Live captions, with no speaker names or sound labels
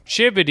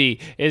Chibity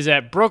is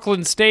at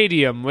Brooklyn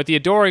Stadium with the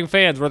adoring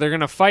fans where they're going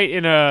to fight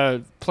in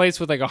a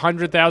place with like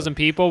 100,000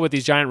 people with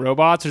these giant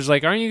robots. There's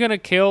like, aren't you going to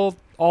kill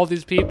all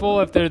these people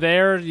if they're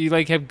there? You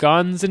like have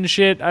guns and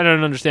shit? I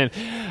don't understand.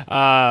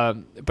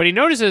 But he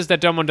notices that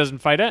Domon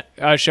doesn't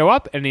show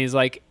up, and he's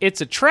like,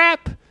 it's a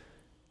trap.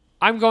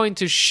 I'm going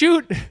to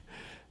shoot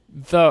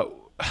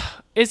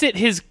is it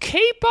his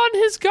cape on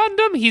his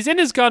Gundam? He's in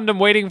his Gundam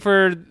waiting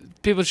for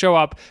people to show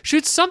up,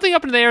 shoots something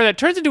up in the air that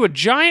turns into a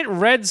giant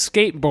red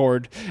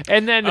skateboard,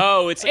 and then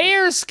it's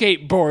air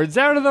skateboards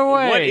out of the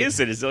way. What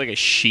is it? Is it like a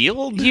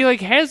shield? He like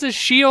has a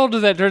shield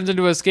that turns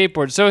into a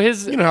skateboard. So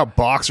his... You know how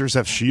boxers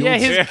have shields?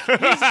 Yeah, his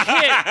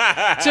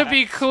kit, to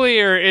be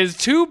clear, is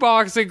 2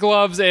 boxing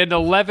gloves and a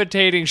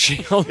levitating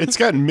shield. It's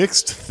got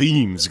mixed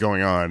themes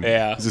going on.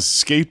 Yeah. He's a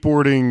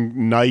skateboarding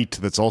knight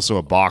that's also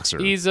a boxer.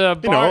 He's a...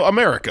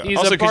 America. He's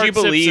Also, a could you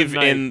Bart believe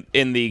Simpson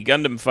in the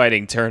Gundam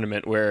fighting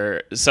tournament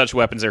where such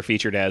weapons are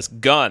featured as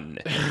gun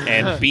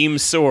and beam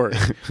sword,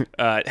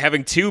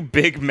 having 2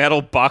 big metal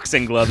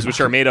boxing gloves,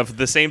 which are made of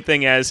the same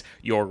thing as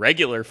your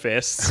regular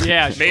fists.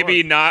 Yeah,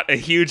 maybe not a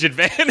huge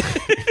advantage.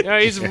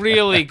 He's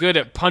really good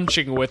at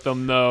punching with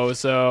them, though.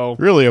 So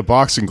really, a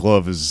boxing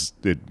glove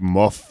it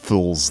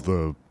muffles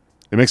it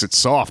makes it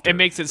softer. it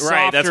makes it softer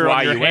Right, that's why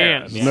on your you wear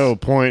hands. There's no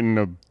point in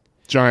a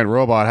giant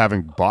robot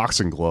having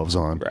boxing gloves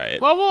on.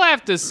 Right. Well, we'll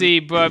have to see,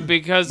 but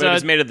because But if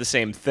it's made of the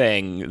same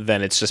thing,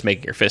 then it's just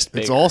making your fist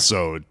bigger.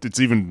 It's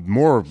even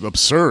more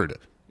absurd.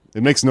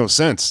 It makes no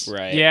sense.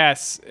 Right.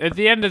 yes, at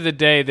the end of the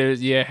day,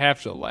 you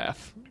have to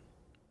laugh.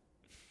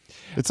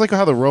 It's like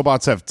how the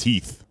robots have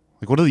teeth.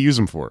 Like, what do they use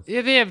them for?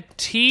 Yeah, they have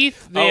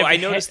teeth. I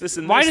noticed this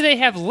in Why this. do they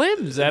have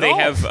limbs at They all?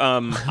 have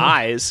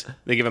eyes.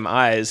 They give them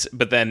eyes,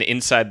 but then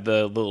inside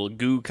the little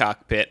goo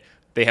cockpit,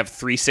 they have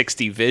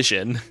 360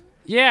 vision.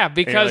 Yeah, And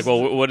you're because like,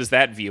 well, what is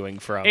that viewing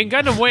from? in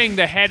Gundam Wing,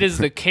 the head is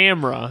the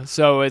camera,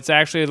 so it's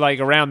actually like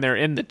around there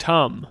in the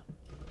tum.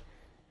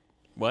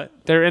 What?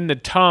 They're in the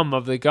tum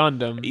of the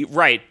Gundam,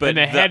 Right, but and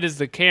the head is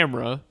the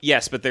camera.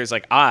 yes, but there's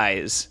like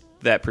eyes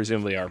that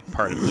presumably are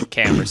part of the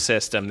camera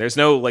system. There's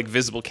no like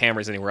visible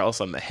cameras anywhere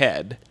else on the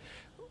head.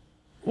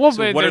 Well, So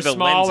but what they're are the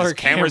smaller lenses?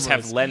 Cameras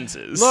have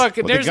lenses. Look,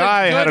 Well, there's the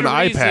guy a good had an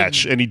eye reason.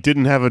 patch and he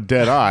didn't have a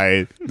dead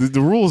eye.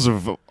 The rules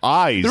of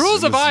eyes. The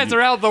rules in of this- eyes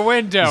are out the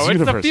window. this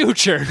It's the universe.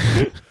 future.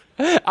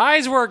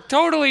 Eyes work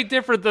totally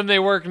different than they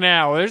work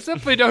now. There's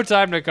simply no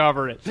time to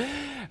cover it.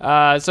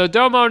 So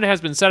Domon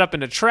has been set up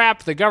in a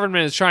trap. The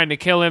government is trying to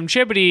kill him.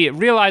 Chibity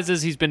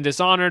realizes he's been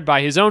dishonored by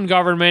his own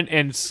government,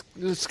 and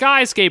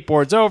Sky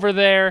skateboards over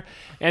there.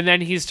 And then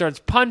he starts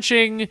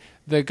punching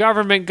the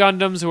government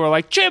Gundams who are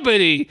like,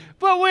 Chibity,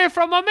 but we're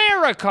from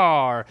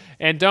America.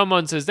 And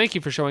Domon says, thank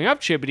you for showing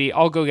up, Chibity.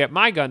 I'll go get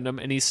my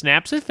Gundam. And he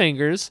snaps his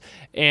fingers,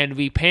 and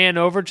we pan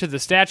over to the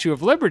Statue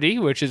of Liberty,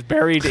 which is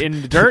buried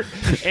in the dirt,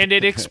 and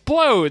it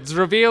explodes,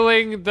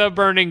 revealing the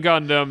burning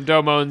Gundam,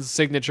 Domon's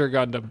signature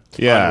Gundam.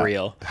 Yeah.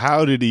 Unreal.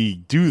 How did he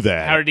do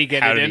that? How did he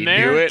get How it did in he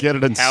there? do it? Get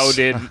it in-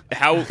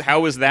 How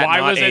was that? Why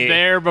not was it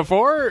there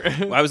before?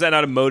 Why was that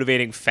not a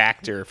motivating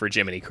factor for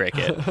Jiminy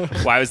Cricket?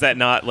 Why was that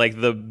not like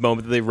the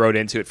moment that they wrote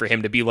into it for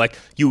him to be like,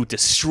 "You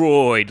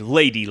destroyed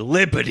Lady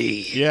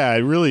Liberty, Yeah, it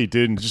really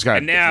didn't. Just got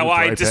and now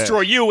I right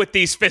destroy you with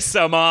these fists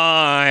of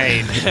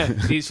mine."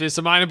 These fists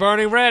of mine are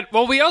burning red.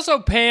 Well, we also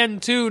pan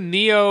to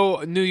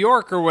Neo New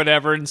York or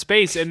whatever in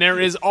space, and there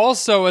is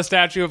also a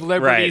Statue of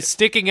Liberty Right.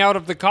 sticking out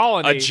of the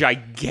colony. A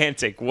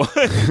gigantic one.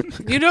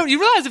 You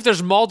realize if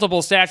there's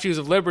multiple Statues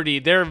of Liberty,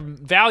 their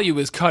value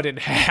is cut in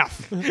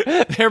half.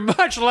 They're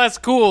much less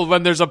cool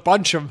when there's a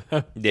bunch of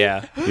them.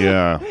 Yeah.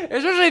 Yeah.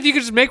 Especially if you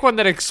could just make one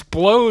that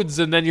explodes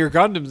and then your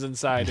Gundam's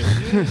inside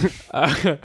it.